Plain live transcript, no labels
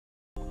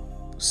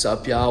What's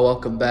up, y'all?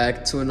 Welcome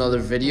back to another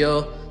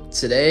video.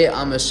 Today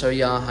I'm going to show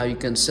y'all how you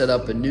can set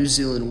up a New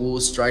Zealand wool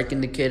strike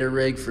indicator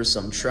rig for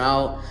some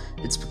trout.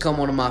 It's become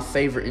one of my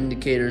favorite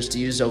indicators to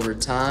use over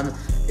time.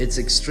 It's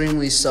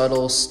extremely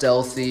subtle,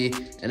 stealthy,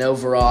 and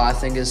overall I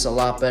think it's a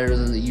lot better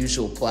than the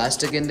usual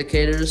plastic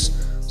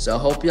indicators. So I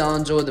hope y'all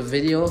enjoy the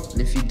video, and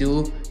if you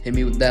do, hit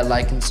me with that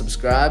like and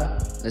subscribe.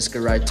 Let's get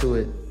right to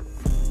it.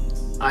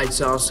 Alright,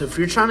 y'all, so if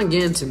you're trying to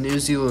get into New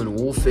Zealand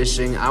wool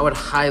fishing, I would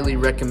highly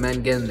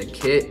recommend getting the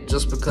kit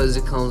just because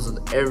it comes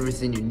with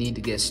everything you need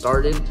to get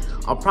started.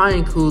 I'll probably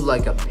include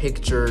like a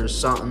picture or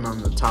something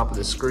on the top of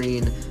the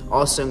screen.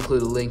 Also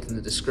include a link in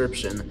the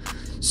description.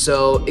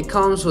 So it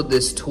comes with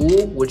this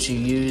tool which you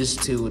use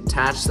to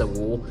attach the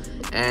wool,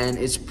 and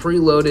it's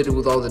preloaded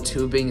with all the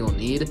tubing you'll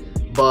need.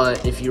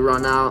 But if you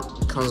run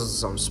out, it comes with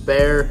some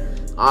spare.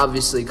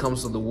 Obviously, it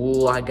comes with the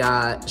wool. I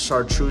got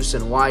chartreuse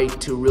and white,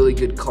 two really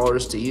good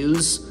colors to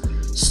use.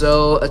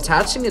 So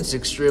attaching it's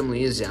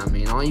extremely easy. I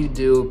mean, all you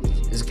do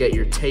is get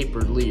your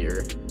tapered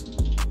leader,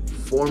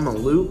 form a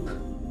loop,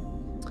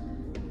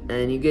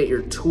 and you get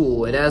your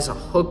tool. It has a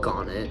hook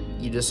on it.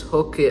 You just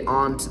hook it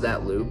onto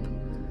that loop,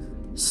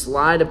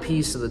 slide a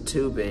piece of the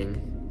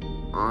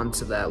tubing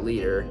onto that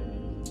leader,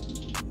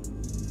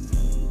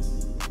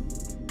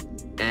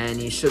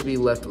 and you should be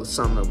left with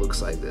something that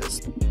looks like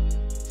this.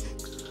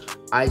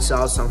 Alright,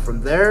 so from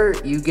there,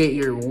 you get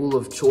your wool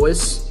of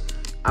choice.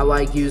 I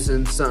like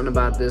using something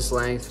about this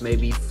length,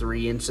 maybe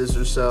 3 inches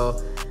or so.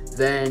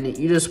 Then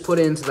you just put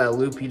it into that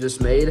loop you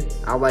just made.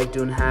 I like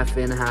doing half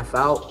in, half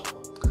out.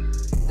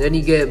 Then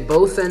you get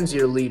both ends of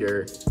your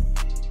leader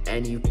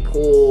and you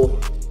pull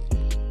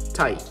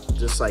tight,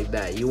 just like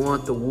that. You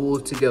want the wool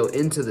to go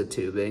into the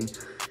tubing.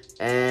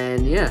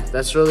 And yeah,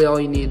 that's really all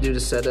you need to do to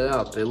set it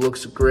up. It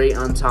looks great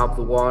on top of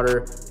the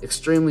water,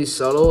 extremely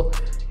subtle,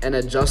 and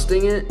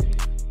adjusting it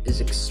is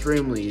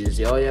extremely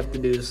easy. All you have to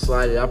do is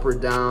slide it up or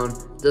down.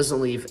 Doesn't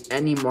leave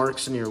any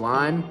marks in your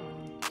line.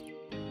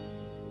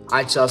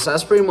 Alright, y'all, so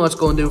that's pretty much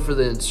going to do for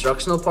the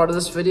instructional part of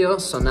this video.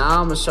 So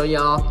now I'm going to show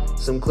y'all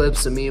some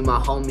clips of me and my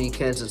homie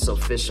catching some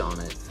fish on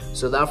it.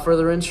 So without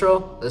further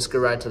intro, let's get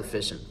right to the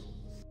fishing.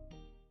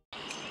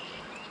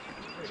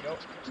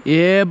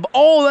 Yeah,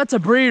 oh, that's a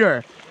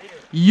breeder.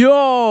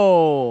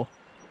 Yo!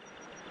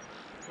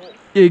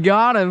 You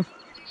got him.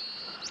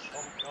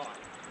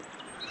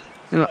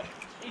 You know,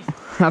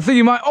 I think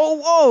you might.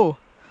 Oh, whoa!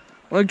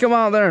 Let me come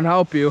out there and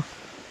help you.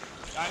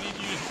 I need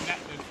to use net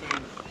this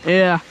thing.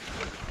 Yeah.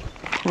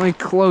 Let me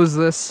close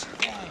this.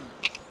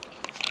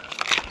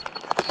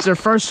 It's our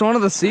first one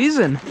of the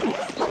season.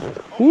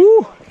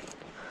 Woo!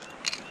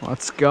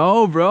 Let's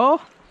go, bro.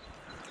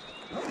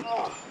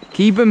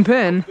 Keep him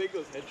pinned.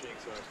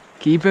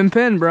 Keep him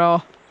pinned,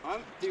 bro.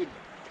 Dude,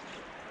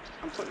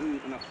 I'm putting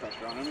enough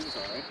pressure on him. It's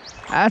alright.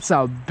 That's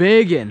a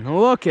big one.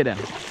 Look at him.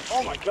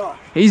 Oh my god.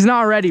 He's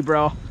not ready,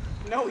 bro.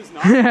 No, he's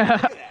not. Look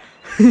at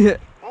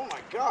that. Oh my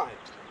god.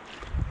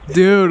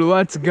 Dude,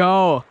 let's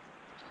go.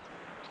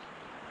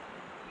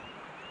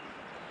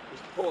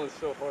 He's pulling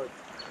so hard.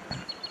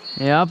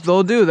 Yep,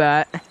 they'll do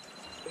that.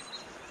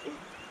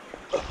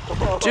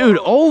 Dude,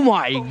 oh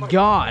my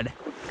god.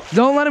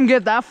 Don't let him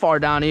get that far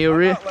down to you.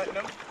 I'm not letting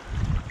him.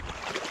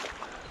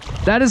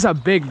 That is a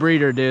big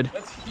breeder, dude.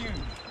 That's huge.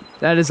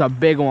 That is a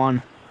big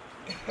one.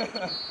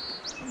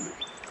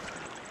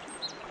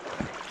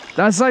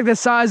 That's like the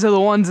size of the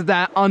ones at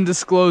that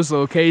undisclosed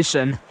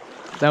location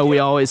that we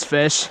always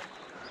fish.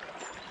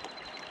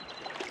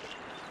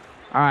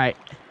 All right.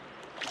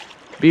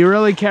 Be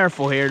really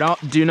careful here.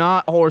 Do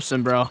not horse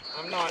him, bro.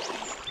 I'm not.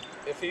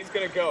 If he's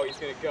gonna go, he's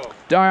gonna go.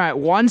 All right,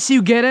 once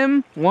you get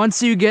him,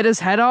 once you get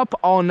his head up,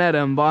 I'll net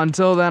him. But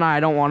until then,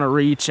 I don't want to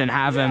reach and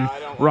have him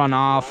run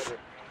off.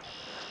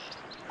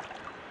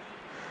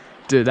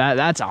 Dude,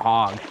 that's a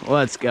hog.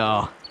 Let's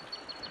go.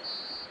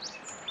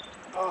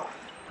 All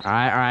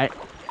right, all right.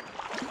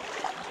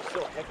 So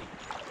heavy.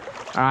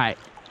 All right.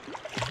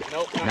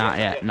 Nope. Not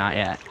yet, not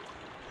yet.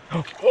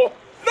 Oh,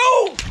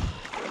 no!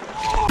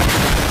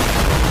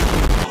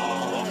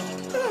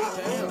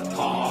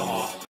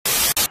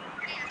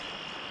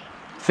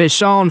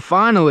 Fish on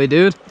finally,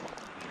 dude.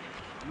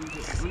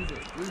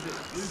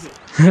 Lose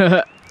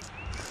it.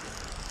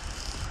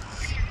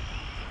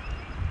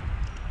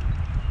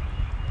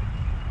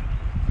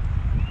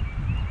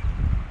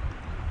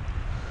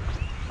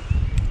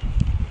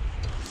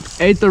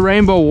 Ate the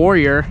Rainbow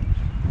Warrior.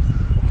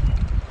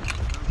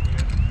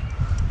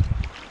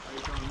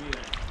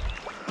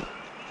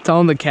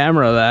 Telling the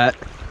camera that.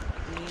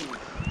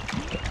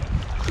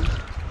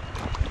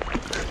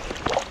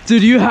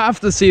 Dude, you have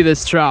to see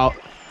this trout.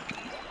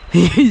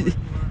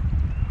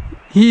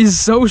 He's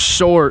so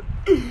short.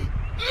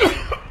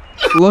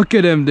 Look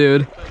at him,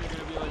 dude.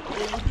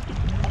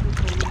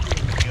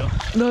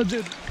 No,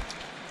 dude.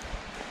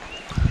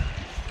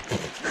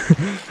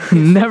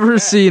 Never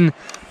seen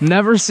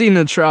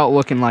a trout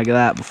looking like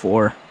that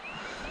before.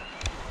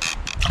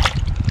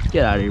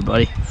 Get out of here,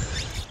 buddy.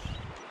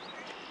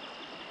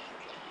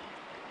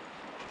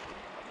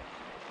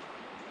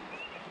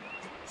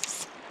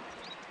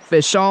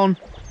 Fish on.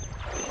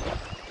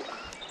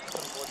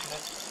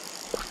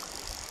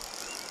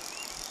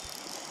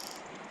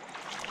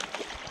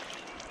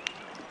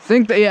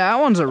 think that, yeah, that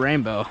one's a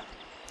rainbow.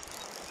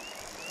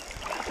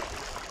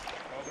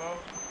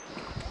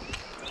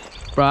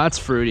 Bro, that's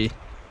fruity.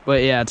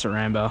 But yeah, it's a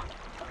rainbow.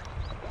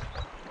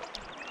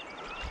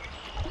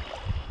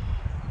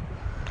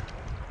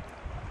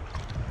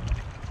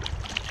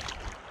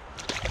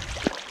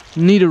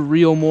 Need to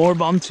reel more,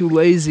 but I'm too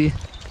lazy.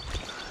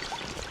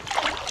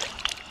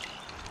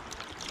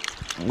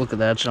 Look at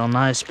that, y'all.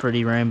 Nice,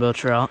 pretty rainbow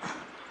trout.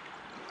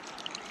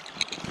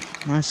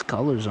 Nice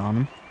colors on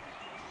him.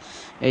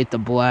 Ate the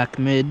black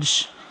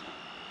midge.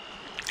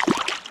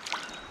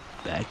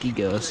 Back he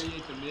goes.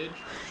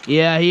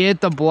 Yeah, he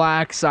ate the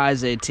black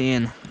size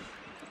 18.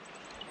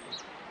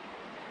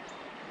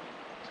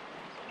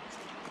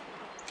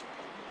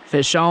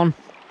 Fish on.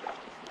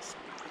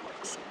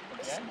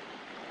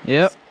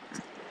 Yep.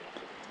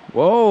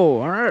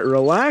 Whoa, all right,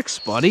 relax,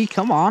 buddy.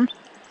 Come on.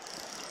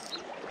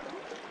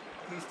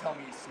 Please tell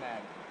me he's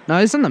snagged. No,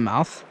 he's in the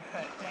mouth.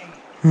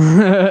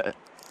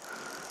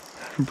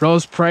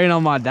 Bro's preying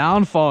on my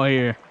downfall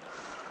here.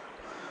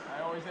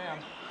 I always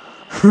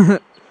am.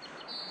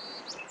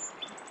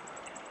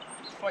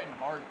 He's fighting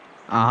hard.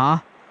 Uh-huh.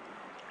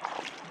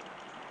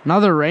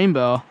 Another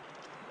rainbow. Of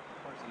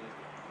course he is.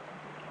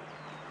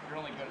 You're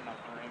only good enough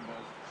for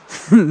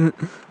rainbows.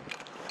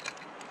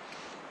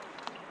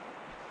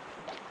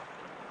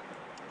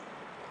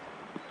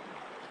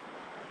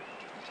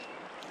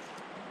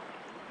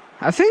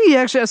 I think he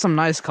actually has some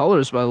nice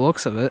colors by the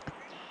looks of it.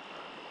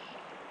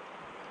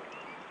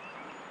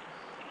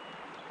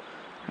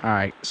 All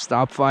right,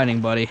 stop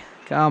fighting, buddy.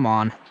 Come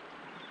on.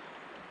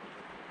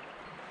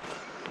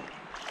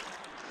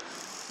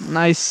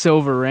 Nice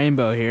silver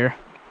rainbow here.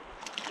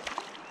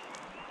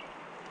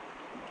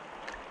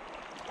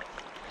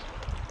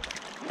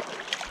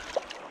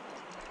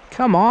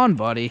 Come on,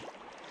 buddy.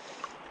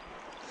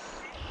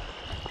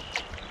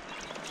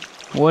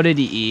 What did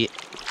he eat?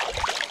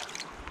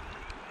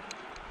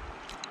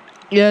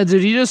 Yeah,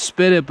 dude, he just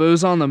spit it, but it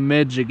was on the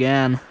midge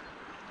again.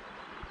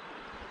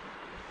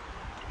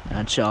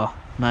 That's y'all.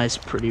 Nice,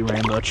 pretty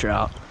rainbow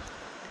trout.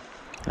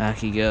 Back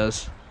he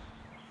goes.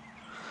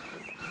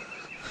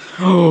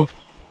 Oh!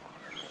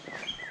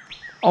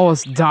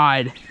 Almost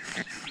died.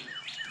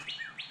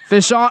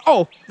 Fish on.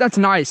 Oh, that's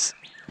nice.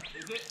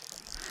 Is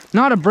it?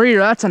 Not a breeder,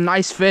 that's a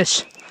nice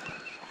fish.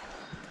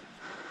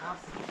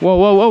 Whoa,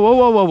 whoa, whoa, whoa,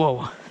 whoa, whoa,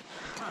 whoa.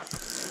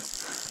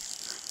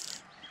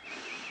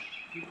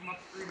 Keep him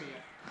upstream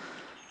again.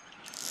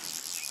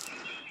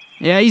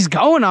 Yeah, he's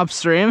going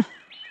upstream.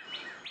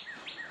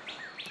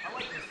 I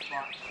like this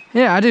spot.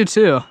 Yeah, I do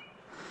too.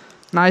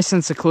 Nice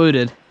and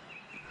secluded.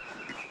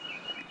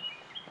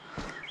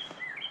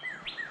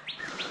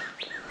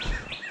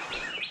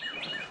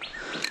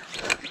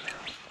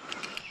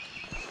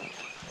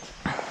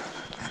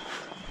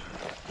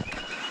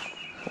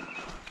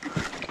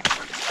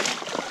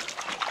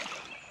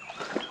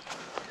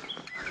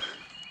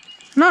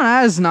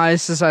 Not as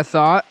nice as I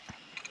thought.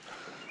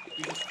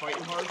 You just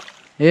fighting hard?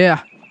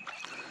 Yeah.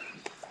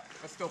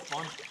 That's still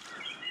fun.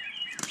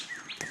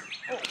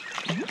 Oh,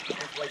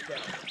 it's like that.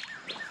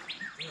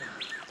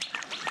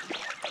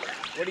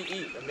 What do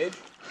you eat? A midge?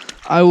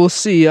 I will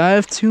see. I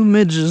have 2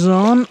 midges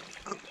on.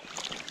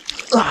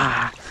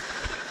 Ah.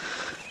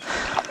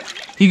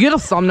 You get a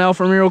thumbnail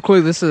for me real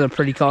quick? This is a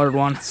pretty colored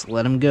one. Let's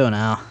let him go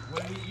now.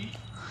 What did he eat?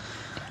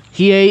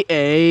 He ate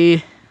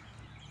a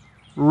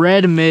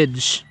red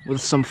midge with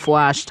some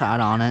flash tied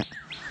on it.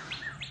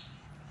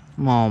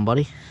 Come on,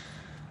 buddy.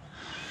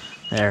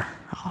 There.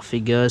 Off he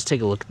goes.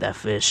 Take a look at that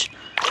fish.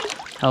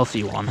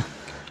 Healthy one.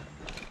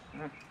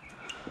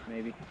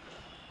 Maybe.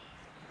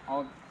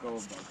 I'll go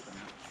above them.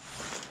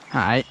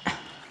 Alright.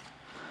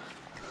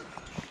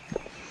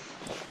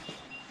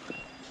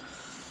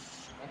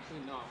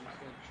 Actually, no. I'm just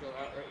going to chill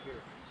out right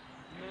here.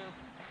 No.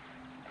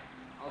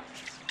 I'll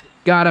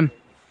Got him.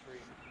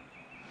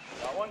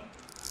 Got one?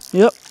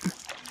 Yep.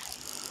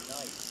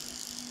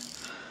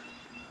 Nice.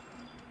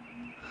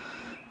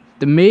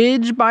 The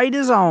midge bite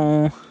is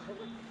on.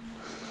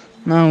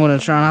 Now I'm gonna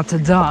try not to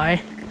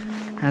die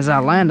as I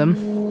land him.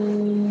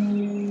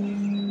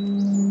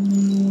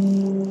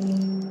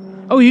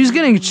 Oh, he was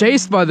getting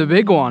chased by the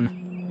big one.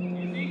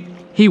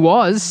 He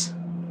was.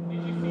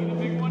 Did you see the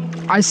big one?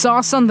 I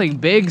saw something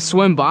big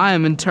swim by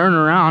him and turn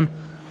around.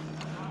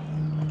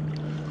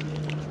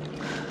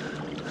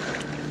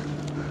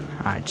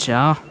 Alright,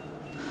 chow.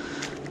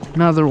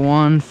 Another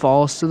one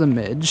falls to the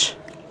midge.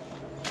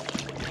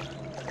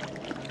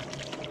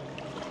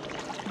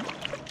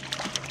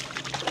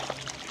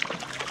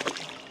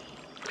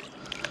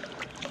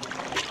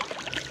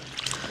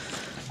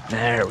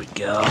 There we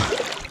go.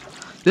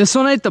 This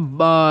one ate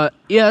the,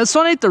 this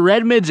one ate the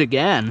red midge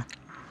again.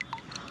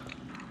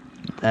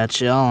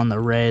 That's y'all on the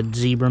red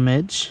zebra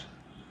midge.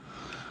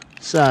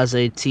 Size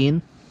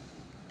 18.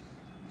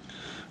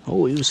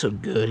 Oh, he was so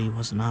good, he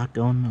was not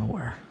going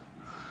nowhere.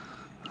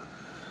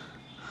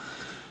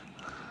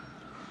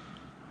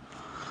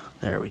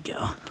 There we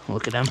go.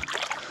 Look at him.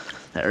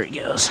 There he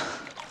goes.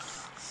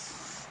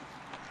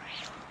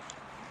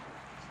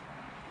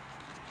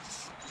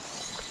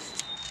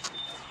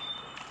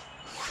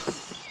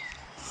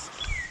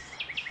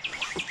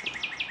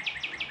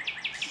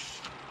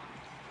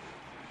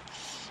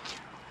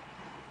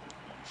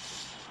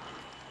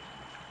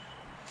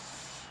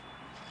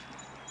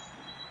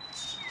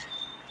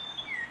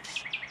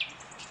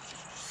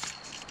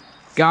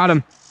 Got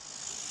him.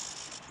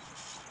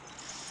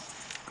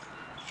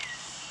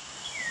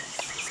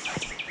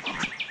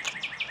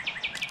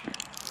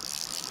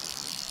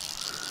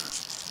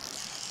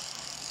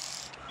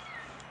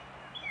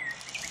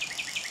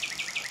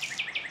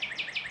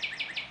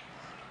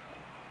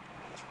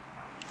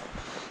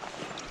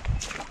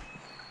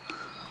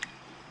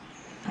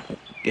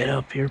 Get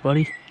up here,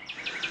 buddy.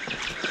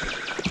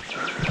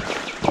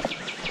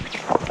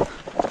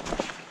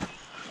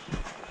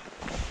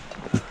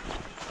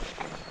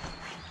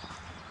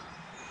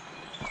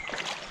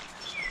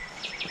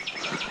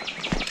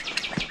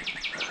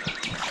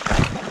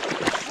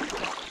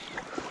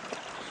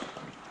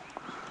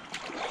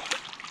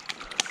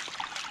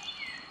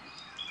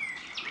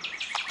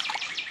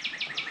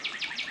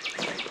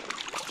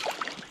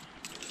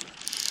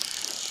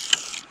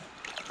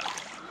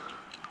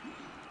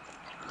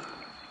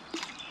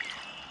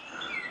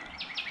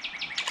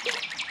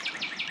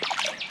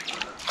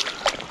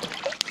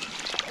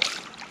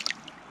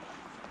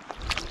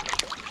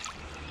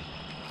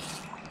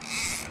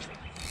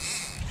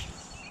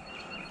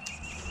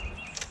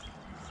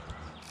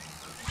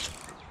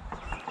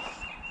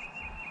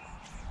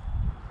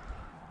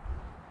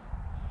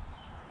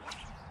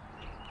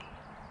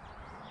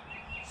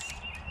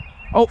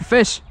 Oh,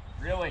 fish.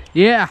 Really?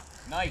 Yeah.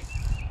 Nice.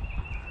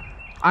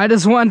 I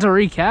just went to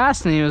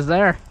recast and he was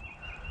there.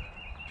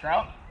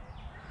 Trout?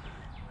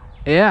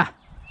 Yeah.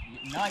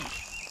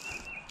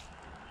 Nice.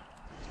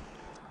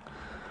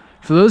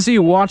 For those of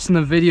you watching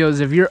the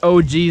videos, if you're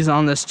OGs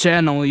on this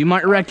channel, you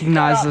might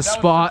recognize the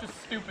spot.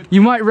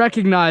 You might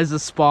recognize the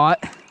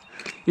spot.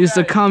 Used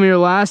to come here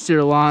last year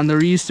a lot, and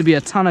there used to be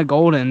a ton of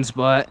Goldens,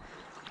 but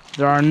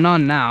there are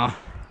none now.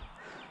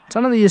 A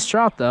ton of these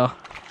trout though,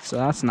 so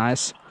that's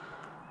nice.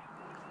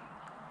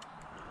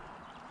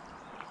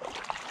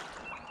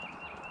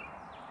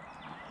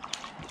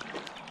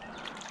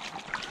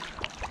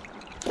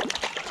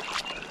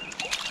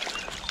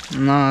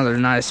 Another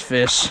nice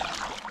fish.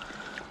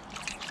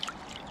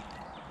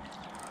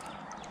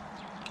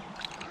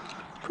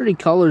 Pretty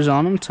colors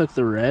on them. Took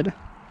the red.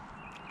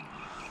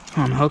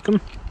 Unhook him.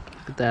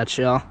 Look at that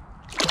shell.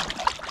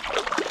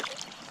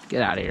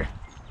 Get out of here.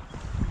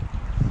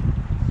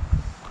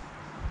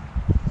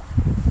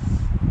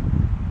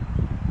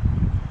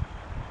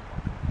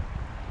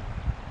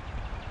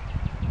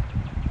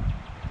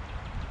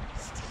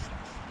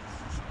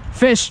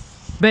 Fish.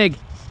 Big.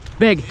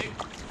 Big.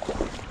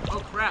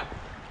 Oh crap.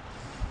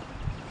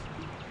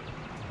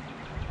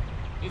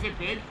 Is it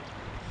big?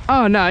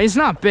 Oh no, he's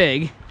not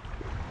big.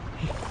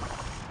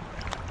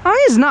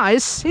 Oh, he's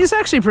nice. He's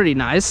actually pretty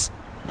nice.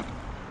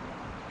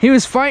 He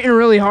was fighting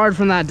really hard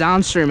from that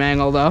downstream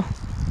angle though.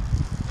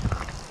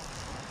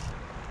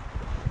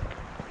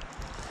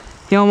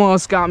 He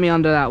almost got me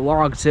under that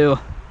log too.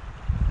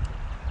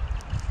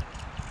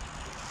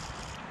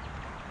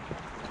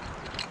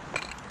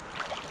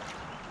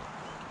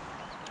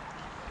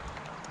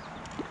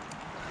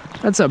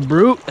 That's a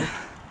brute.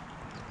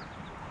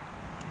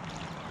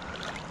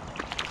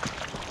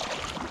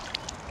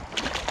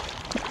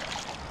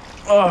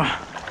 Oh.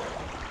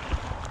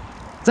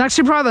 It's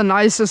actually probably the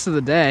nicest of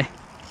the day.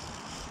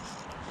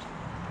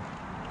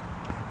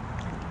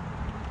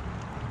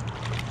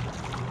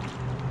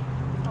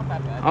 Not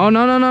that bad. Oh,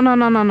 no, no, no, no,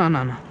 no, no, no,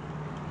 no, no.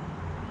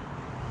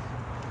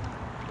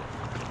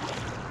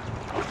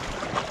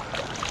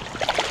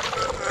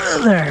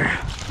 There.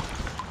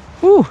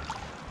 Whew.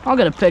 I'll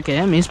get a pic of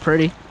him. He's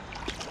pretty.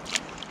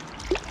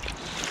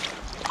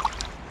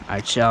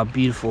 Alright, y'all.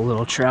 Beautiful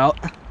little trout.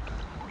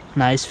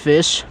 Nice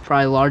fish.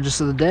 Probably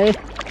largest of the day.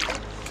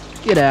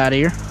 Get out of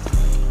here.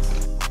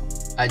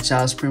 Alright, y'all,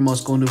 that's pretty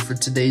much going to do it for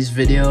today's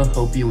video.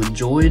 Hope you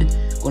enjoyed.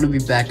 Going to be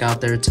back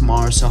out there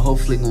tomorrow, so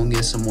hopefully going to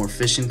get some more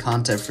fishing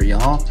content for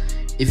y'all.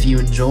 If you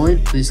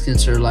enjoyed, please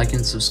consider liking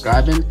and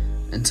subscribing.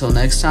 Until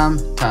next time,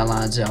 tie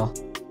lines, y'all.